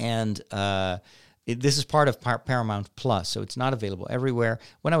 And this is part of Paramount Plus, so it's not available everywhere.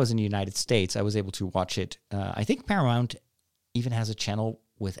 When I was in the United States, I was able to watch it. I think Paramount even has a channel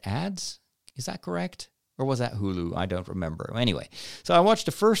with ads. Is that correct? Or was that Hulu? I don't remember. Anyway, so I watched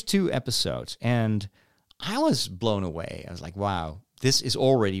the first 2 episodes, and I was blown away. I was like, wow, this is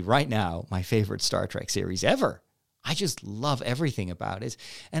already, right now, my favorite Star Trek series ever. I just love everything about it.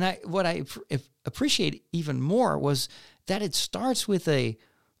 And what I appreciate even more was that it starts with a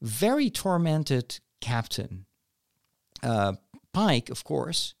very tormented captain. Pike, of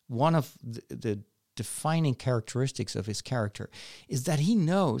course, one of the defining characteristics of his character is that he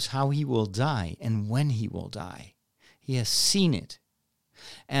knows how he will die and when he will die. He has seen it.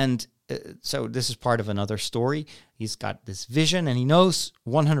 And so this is part of another story. He's got this vision and he knows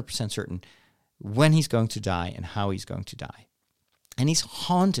 100% certain when he's going to die and how he's going to die. And he's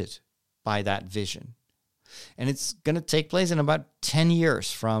haunted by that vision. And it's going to take place in about 10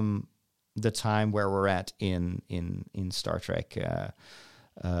 years from the time where we're at in Star Trek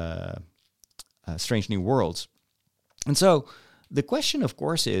Strange New Worlds. And so the question, of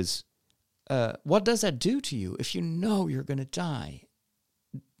course, is, what does that do to you if you know you're going to die?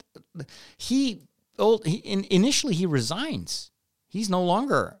 Initially, he resigns. He's no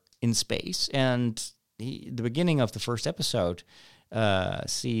longer in space. And the beginning of the first episode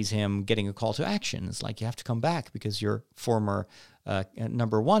sees him getting a call to action. It's like, you have to come back because your former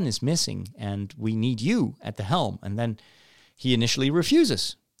number 1 is missing and we need you at the helm. And then he initially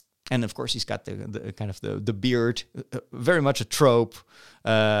refuses. And of course, he's got the kind of the beard, very much a trope.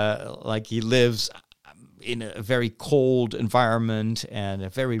 Like he lives in a very cold environment and a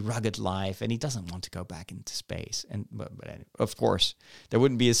very rugged life, and he doesn't want to go back into space. And but of course, there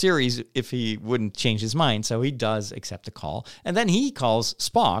wouldn't be a series if he wouldn't change his mind. So he does accept the call, and then he calls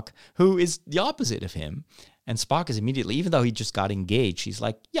Spock, who is the opposite of him. And Spock is immediately, even though he just got engaged, he's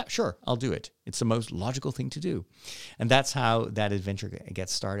like, yeah, sure, I'll do it. It's the most logical thing to do. And that's how that adventure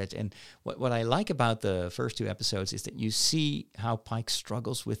gets started. And what I like about the first 2 episodes is that you see how Pike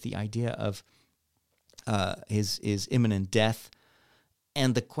struggles with the idea of his imminent death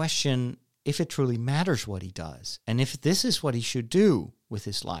and the question if it truly matters what he does and if this is what he should do with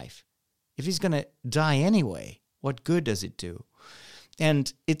his life. If he's going to die anyway, what good does it do?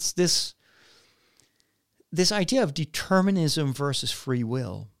 And it's this idea of determinism versus free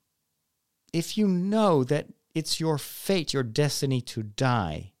will. If you know that it's your fate, your destiny to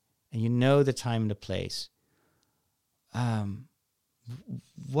die, and you know the time and the place,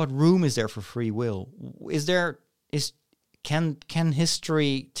 what room is there for free will? Can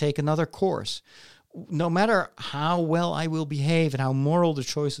history take another course? No matter how well I will behave and how moral the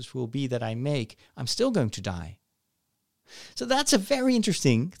choices will be that I make, I'm still going to die. So that's a very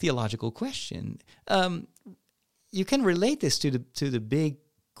interesting theological question. You can relate this to the big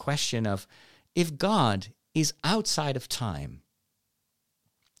question of, if God is outside of time,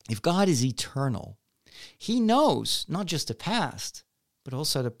 if God is eternal, he knows not just the past, but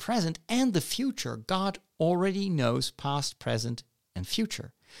also the present and the future. God already knows past, present, and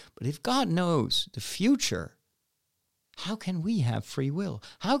future. But if God knows the future, how can we have free will?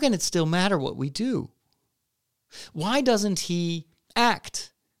 How can it still matter what we do? Why doesn't he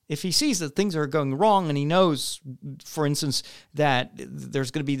act? If he sees that things are going wrong and he knows, for instance, that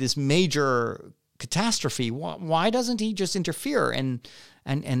there's going to be this major catastrophe, why doesn't he just interfere and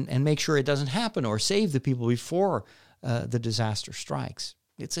make sure it doesn't happen or save the people before the disaster strikes?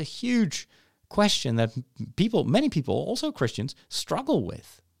 It's a huge question that many people, also Christians, struggle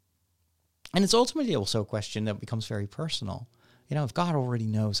with. And it's ultimately also a question that becomes very personal. You know, if God already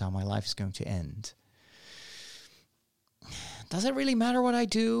knows how my life is going to end, does it really matter what I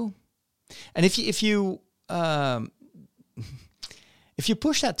do? And if you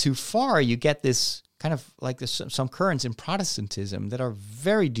push that too far, you get this kind of like this, some currents in Protestantism that are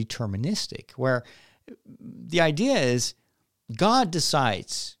very deterministic, where the idea is God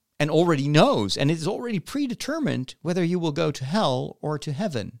decides and already knows, and it is already predetermined whether you will go to hell or to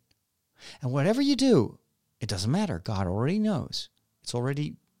heaven. And whatever you do, it doesn't matter. God already knows. It's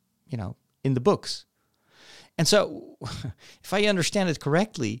already, in the books. And so, if I understand it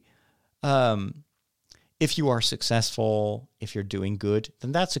correctly, if you are successful, if you're doing good,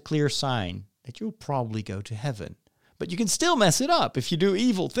 then that's a clear sign that you'll probably go to heaven. But you can still mess it up if you do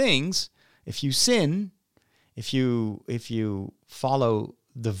evil things, if you sin, if you follow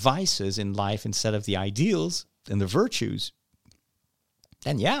the vices in life instead of the ideals and the virtues,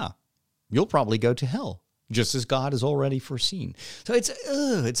 then you'll probably go to hell, just as God has already foreseen. So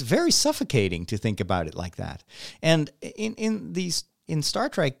it's very suffocating to think about it like that. And in Star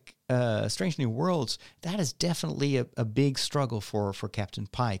Trek, Strange New Worlds, that is definitely a big struggle for Captain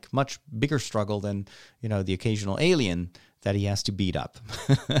Pike, much bigger struggle than the occasional alien that he has to beat up.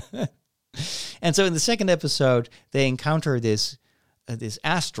 And so in the second episode, they encounter this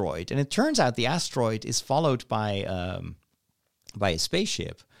asteroid, and it turns out the asteroid is followed by a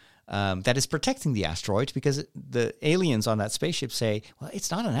spaceship that is protecting the asteroid, because the aliens on that spaceship say, well,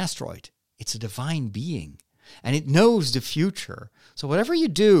 it's not an asteroid, it's a divine being, and it knows the future. So whatever you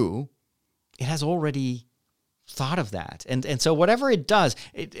do, it has already thought of that. And so whatever it does,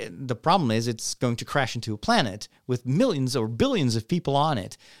 the problem is it's going to crash into a planet with millions or billions of people on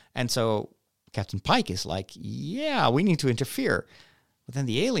it. And so Captain Pike is like, yeah, we need to interfere. But then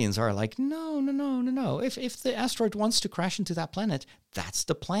the aliens are like, no. If the asteroid wants to crash into that planet, that's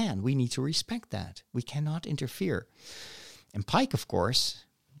the plan. We need to respect that. We cannot interfere. And Pike, of course,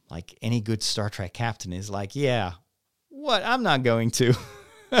 like any good Star Trek captain, is like, yeah, what? I'm not going to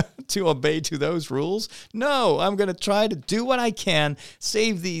to obey to those rules. No, I'm going to try to do what I can,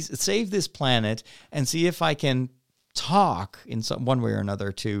 save this planet, and see if I can talk in one way or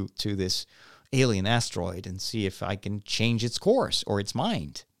another to this alien asteroid, and see if I can change its course or its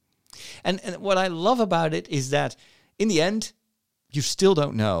mind. And what I love about it is that in the end, you still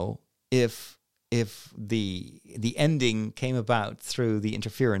don't know if the ending came about through the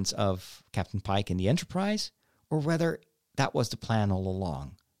interference of Captain Pike in the Enterprise, or whether that was the plan all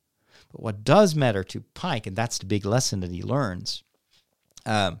along. But what does matter to Pike, and that's the big lesson that he learns,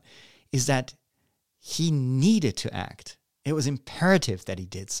 is that he needed to act. It was imperative that he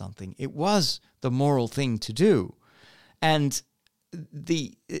did something. It was the moral thing to do. And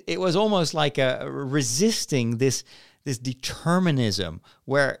it was almost like resisting this determinism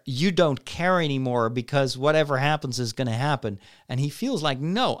where you don't care anymore because whatever happens is going to happen. And he feels like,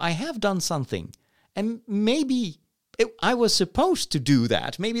 no, I have done something. And maybe I was supposed to do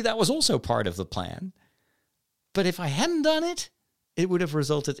that. Maybe that was also part of the plan. But if I hadn't done it, it would have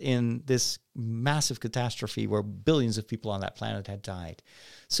resulted in this massive catastrophe where billions of people on that planet had died.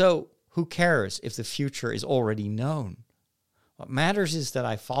 So who cares if the future is already known? What matters is that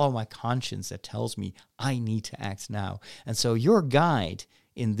I follow my conscience that tells me I need to act now. And so your guide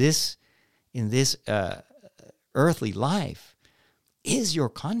in this earthly life is your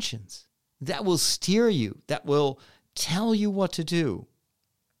conscience. That will steer you. That will tell you what to do.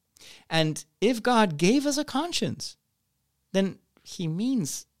 And if God gave us a conscience, then he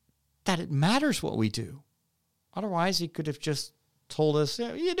means that it matters what we do. Otherwise, he could have just told us,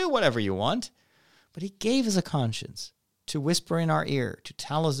 you do whatever you want. But he gave us a conscience to whisper in our ear, to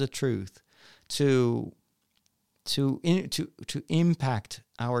tell us the truth, to impact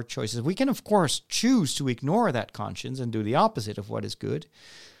our choices. We can, of course, choose to ignore that conscience and do the opposite of what is good.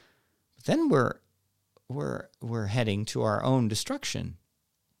 But then we're heading to our own destruction.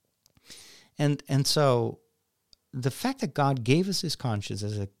 And so the fact that God gave us his conscience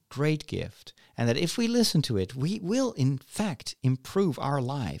is a great gift, and that if we listen to it, we will, in fact, improve our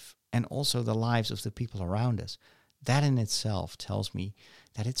life and also the lives of the people around us. That in itself tells me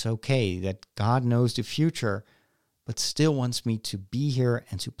that it's okay, that God knows the future, but still wants me to be here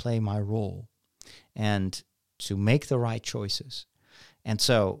and to play my role and to make the right choices. And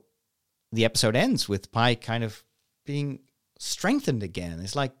so the episode ends with Pike kind of being strengthened again.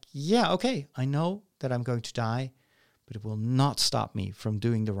 It's like, yeah, okay, I know that I'm going to die, but it will not stop me from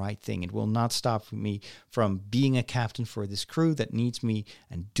doing the right thing. It will not stop me from being a captain for this crew that needs me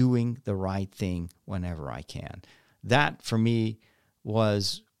and doing the right thing whenever I can. That, for me,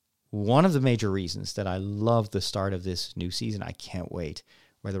 was one of the major reasons that I love the start of this new season. I can't wait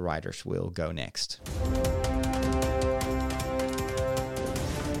where the writers will go next.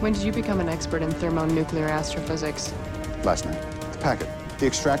 When did you become an expert in thermonuclear astrophysics? Last night. The packet. the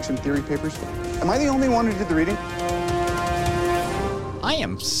extraction theory papers. Am I the only one who did the reading? I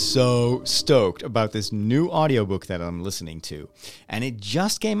am so stoked about this new audiobook that I'm listening to. And it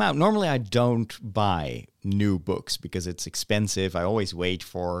just came out. Normally, I don't buy new books because it's expensive. I always wait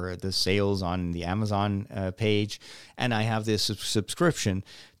for the sales on the Amazon page. And I have this subscription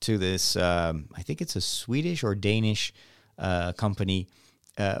to this, I think it's a Swedish or Danish company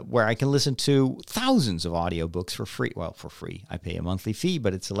where I can listen to thousands of audiobooks for free. Well, for free. I pay a monthly fee,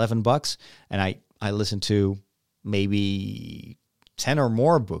 but it's $11. And I listen to maybe 10 or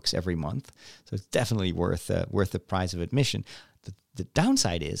more books every month. So it's definitely worth the price of admission. The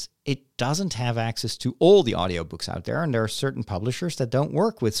downside is it doesn't have access to all the audiobooks out there, and there are certain publishers that don't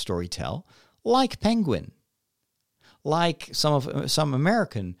work with Storytel, like Penguin, like some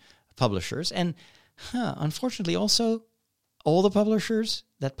American publishers, and unfortunately also all the publishers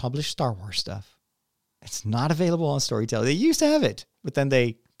that publish Star Wars stuff. It's not available on Storytel. They used to have it, but then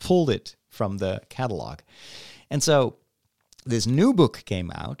they pulled it from the catalog. And so this new book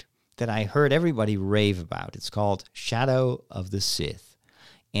came out that I heard everybody rave about. It's called Shadow of the Sith.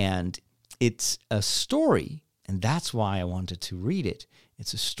 And it's a story, and that's why I wanted to read it.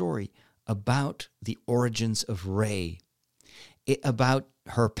 It's a story about the origins of Rey, about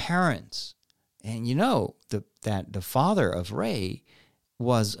her parents. And you know that the father of Rey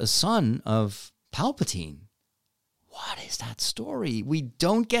was a son of Palpatine. What is that story? We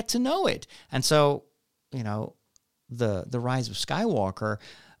don't get to know it. And so, you know, the Rise of Skywalker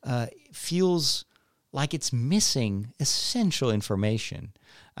feels like it's missing essential information,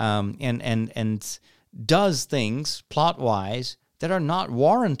 and does things plot-wise that are not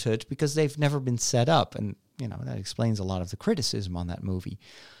warranted because they've never been set up. And, you know, that explains a lot of the criticism on that movie.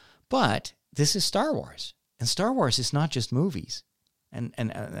 But this is Star Wars, and Star Wars is not just movies.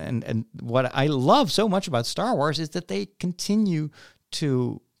 And what I love so much about Star Wars is that they continue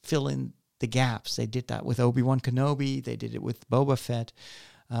to fill in the gaps. They did that with Obi-Wan Kenobi. They did it with Boba Fett.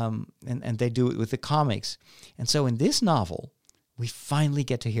 And they do it with the comics. And so in this novel, we finally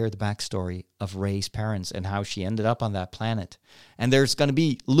get to hear the backstory of Rey's parents and how she ended up on that planet. And there's going to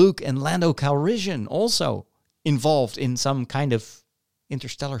be Luke and Lando Calrissian also involved in some kind of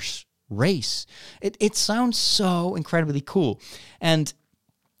interstellar race. It sounds so incredibly cool. And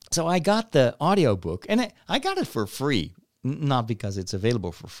so I got the audiobook, and I got it for free. Not because it's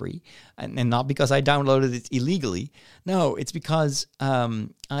available for free, and not because I downloaded it illegally. No, it's because I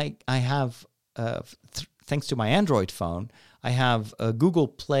have, thanks to my Android phone, I have Google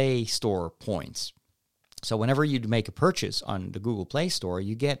Play Store points. So whenever you make a purchase on the Google Play Store,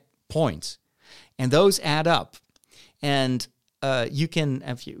 you get points, and those add up. And you can,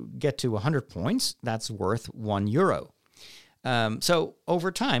 if you get to 100 points, that's worth €1. So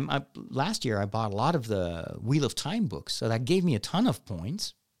over time, last year I bought a lot of the Wheel of Time books, so that gave me a ton of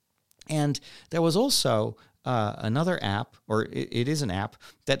points. And there was also another app, or it is an app,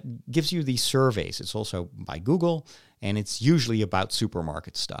 that gives you these surveys. It's also by Google, and it's usually about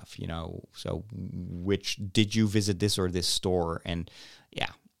supermarket stuff, you know, so did you visit this or this store? And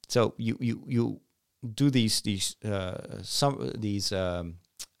yeah, so you do these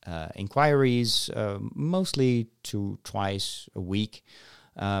inquiries, mostly twice a week.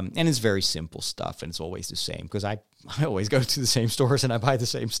 And it's very simple stuff, and it's always the same because I always go to the same stores and I buy the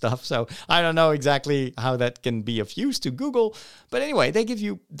same stuff. So I don't know exactly how that can be of use to Google, but anyway, they give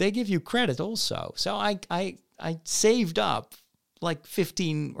you credit also. So I saved up like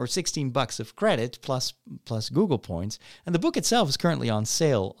 $15 or $16 of credit plus Google points, and the book itself is currently on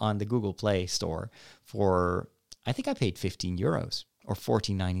sale on the Google Play Store for, I think I paid €15. Or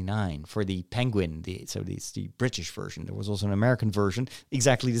 $14.99 for the Penguin. It's the British version. There was also an American version,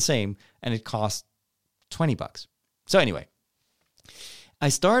 exactly the same, and it cost $20. So anyway, I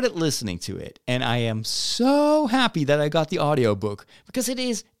started listening to it, and I am so happy that I got the audiobook because it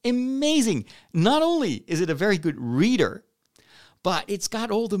is amazing. Not only is it a very good reader, but it's got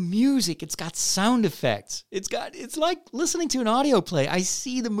all the music. It's got sound effects. It's like listening to an audio play. I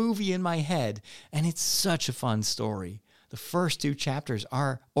see the movie in my head, and it's such a fun story. The first 2 chapters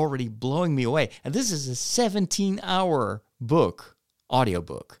are already blowing me away. And this is a 17-hour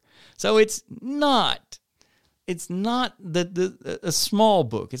audiobook. So it's not a small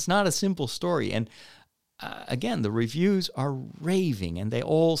book. It's not a simple story. And again, the reviews are raving, and they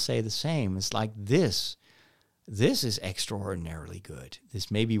all say the same. It's like this is extraordinarily good. This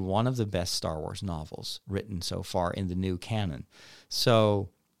may be one of the best Star Wars novels written so far in the new canon. So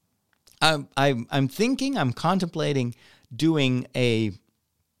I'm contemplating doing a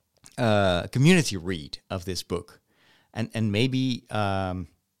community read of this book, and maybe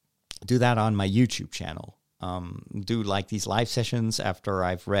do that on my YouTube channel. do like these live sessions after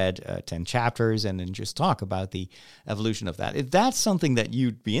I've read 10 chapters and then just talk about the evolution of that. If that's something that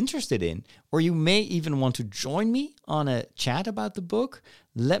you'd be interested in, or you may even want to join me on a chat about the book,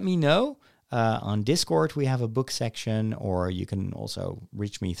 let me know. On Discord, we have a book section, or you can also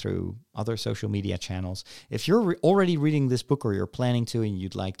reach me through other social media channels. If you're already reading this book or you're planning to and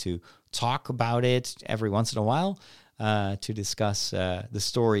you'd like to talk about it every once in a while to discuss the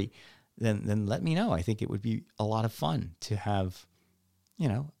story, then let me know. I think it would be a lot of fun to have,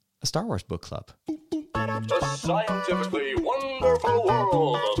 a Star Wars book club. The scientifically wonderful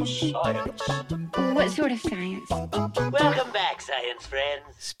world of science. What sort of science? Welcome back, science friends.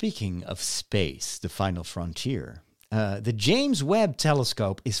 Speaking of space, the final frontier, the James Webb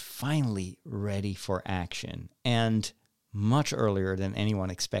Telescope is finally ready for action, and much earlier than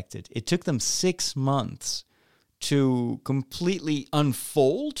anyone expected. It took them 6 months to completely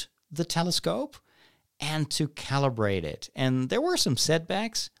unfold the telescope and to calibrate it. And there were some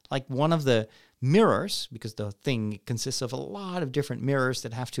setbacks, like one of the mirrors, because the thing consists of a lot of different mirrors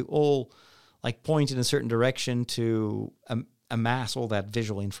that have to all point in a certain direction to amass all that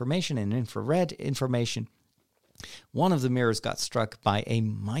visual information and infrared information. One of the mirrors got struck by a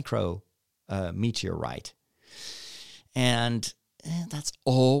micro meteorite. And that's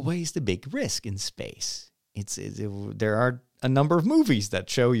always the big risk in space. There are a number of movies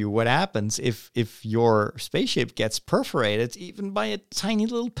that show you what happens if your spaceship gets perforated even by a tiny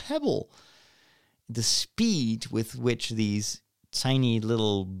little pebble. The speed with which these tiny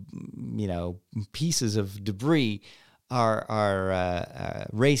little, pieces of debris are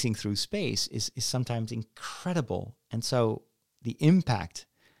racing through space is sometimes incredible. And so the impact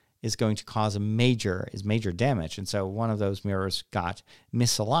is going to cause major damage. And so one of those mirrors got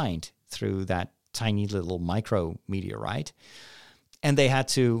misaligned through that tiny little micro meteorite, and they had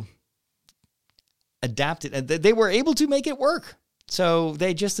to adapt it. And they were able to make it work. So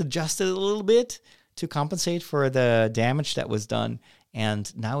they just adjusted it a little bit to compensate for the damage that was done.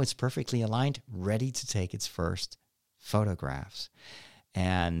 And now it's perfectly aligned, ready to take its first photographs.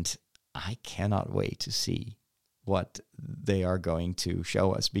 And I cannot wait to see what they are going to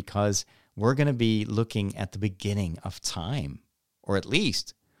show us, because we're going to be looking at the beginning of time, or at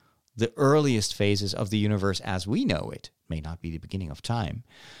least the earliest phases of the universe as we know it. May not be the beginning of time,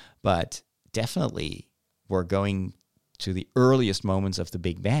 but definitely we're going to the earliest moments of the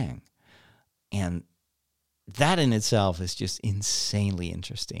Big Bang. And that in itself is just insanely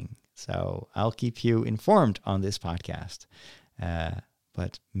interesting. So I'll keep you informed on this podcast.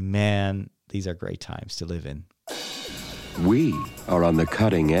 But man, these are great times to live in. We are on the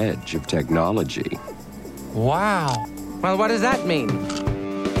cutting edge of technology. Wow. Well, what does that mean?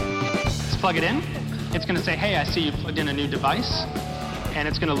 Just plug it in. It's going to say, hey, I see you plugged in a new device. And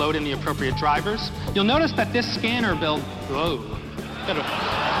it's going to load in the appropriate drivers. You'll notice that this scanner build... Whoa.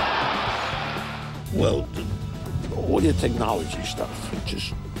 Well, all your technology stuff, it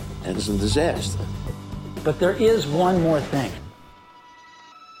just ends in disaster. But there is one more thing.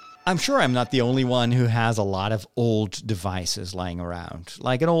 I'm sure I'm not the only one who has a lot of old devices lying around,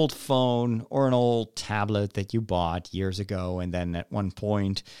 like an old phone or an old tablet that you bought years ago, and then at one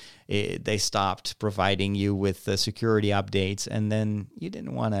point they stopped providing you with the security updates, and then you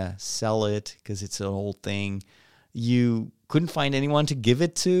didn't want to sell it because it's an old thing. You couldn't find anyone to give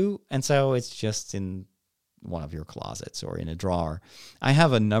it to, and so it's just in one of your closets or in a drawer. I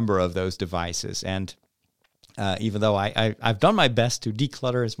have a number of those devices, and even though I've done my best to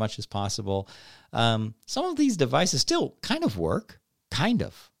declutter as much as possible, some of these devices still kind of work, kind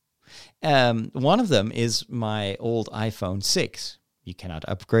of. One of them is my old iPhone 6. You cannot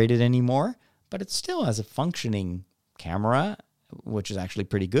upgrade it anymore, but it still has a functioning camera, which is actually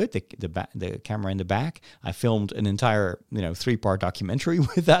pretty good. The camera in the back. I filmed an entire 3-part documentary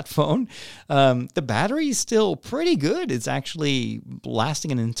with that phone. The battery is still pretty good. It's actually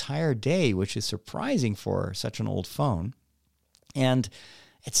lasting an entire day, which is surprising for such an old phone. And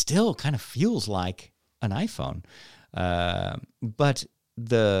it still kind of feels like an iPhone. But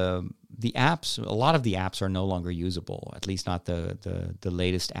the apps, a lot of the apps are no longer usable. At least not the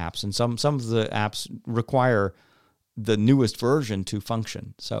latest apps. And some of the apps require the newest version to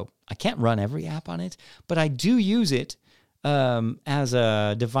function. So I can't run every app on it, but I do use it as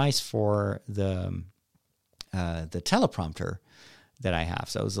a device for the teleprompter that I have.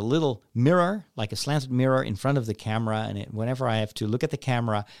 So it's a little mirror, like a slanted mirror in front of the camera, and whenever I have to look at the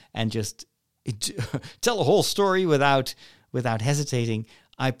camera and just tell a whole story without hesitating,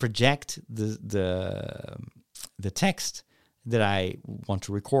 I project the text that I want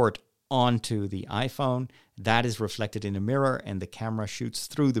to record onto the iPhone. That is reflected in a mirror, and the camera shoots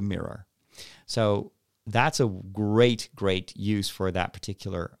through the mirror. So that's a great use for that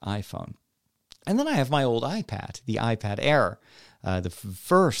particular iPhone. And then I have my old iPad, the iPad Air, the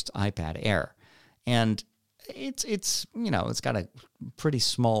first iPad Air. And it's got a pretty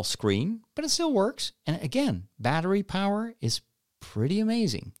small screen, but it still works. And again, battery power is pretty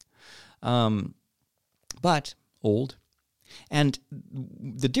amazing. But old. And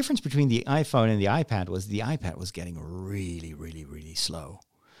the difference between the iPhone and the iPad was the iPad was getting really slow.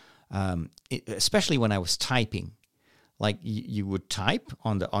 Especially when I was typing. Like you would type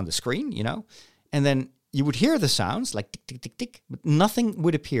on the screen, and then you would hear the sounds like tick, tick, tick, tick, but nothing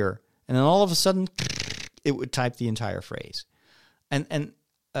would appear. And then all of a sudden, it would type the entire phrase. And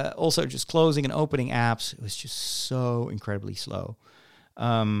also just closing and opening apps, it was just so incredibly slow.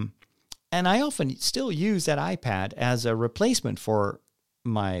 And I often still use that iPad as a replacement for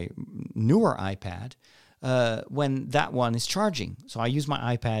my newer iPad when that one is charging. So I use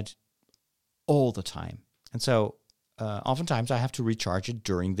my iPad all the time. And so oftentimes I have to recharge it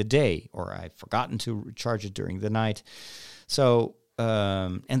during the day, or I've forgotten to recharge it during the night. So,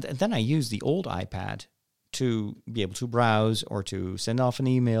 and then I use the old iPad to be able to browse or to send off an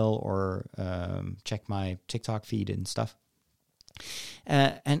email or check my TikTok feed and stuff.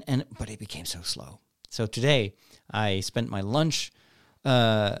 But it became so slow. So today I spent my lunch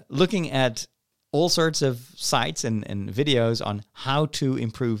looking at all sorts of sites and videos on how to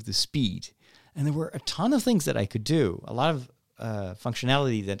improve the speed. And there were a ton of things that I could do. A lot of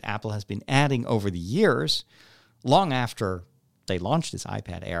functionality that Apple has been adding over the years, long after they launched this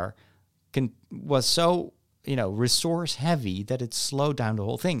iPad Air, was so resource heavy that it slowed down the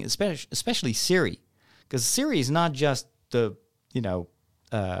whole thing, especially Siri. Because Siri is not just the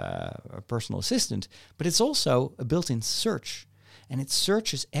a personal assistant, but it's also a built-in search, and it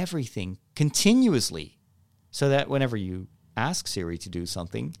searches everything continuously so that whenever you ask Siri to do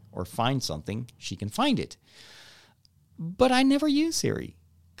something or find something, she can find it. But I never use Siri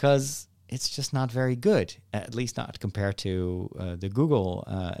because it's just not very good, at least not compared to the Google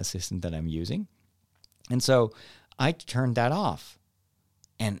Assistant that I'm using. And so I turned that off,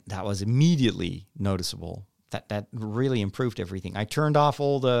 and that was immediately noticeable. That really improved everything. I turned off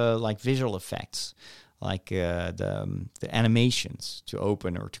all the visual effects, like the animations to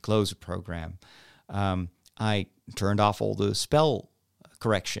open or to close a program. I turned off all the spellings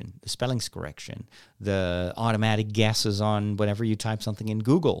correction, the automatic guesses on whenever you type something in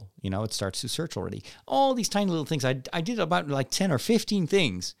Google. It starts to search already. All these tiny little things. I did about 10 or 15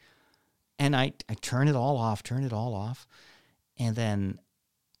 things, and I turned it all off, and then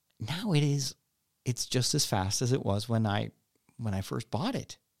now it's just as fast as it was when I first bought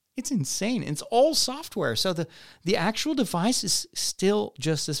it. It's insane. It's all software. So the actual device is still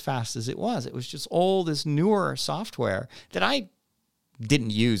just as fast as it was. It was just all this newer software that I didn't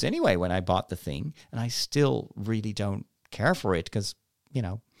use anyway when I bought the thing. And I still really don't care for it because,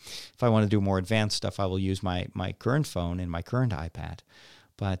 if I want to do more advanced stuff, I will use my current phone and my current iPad.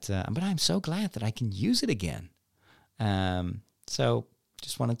 But I'm so glad that I can use it again. So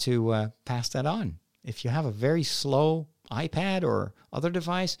just wanted to pass that on. If you have a very slow iPad or other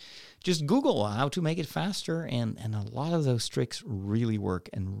device, just Google how to make it faster, and a lot of those tricks really work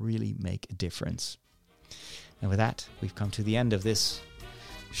and really make a difference. And with that, we've come to the end of this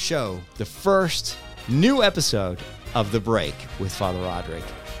show, the first new episode of The Break with Father Roderick.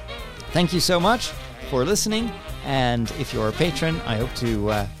 Thank you so much for listening, and if you're a patron, I hope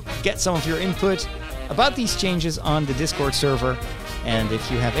to get some of your input about these changes on the Discord server. And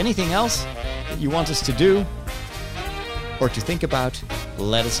if you have anything else that you want us to do or to think about,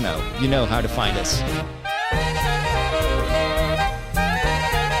 let us know. You know how to find us.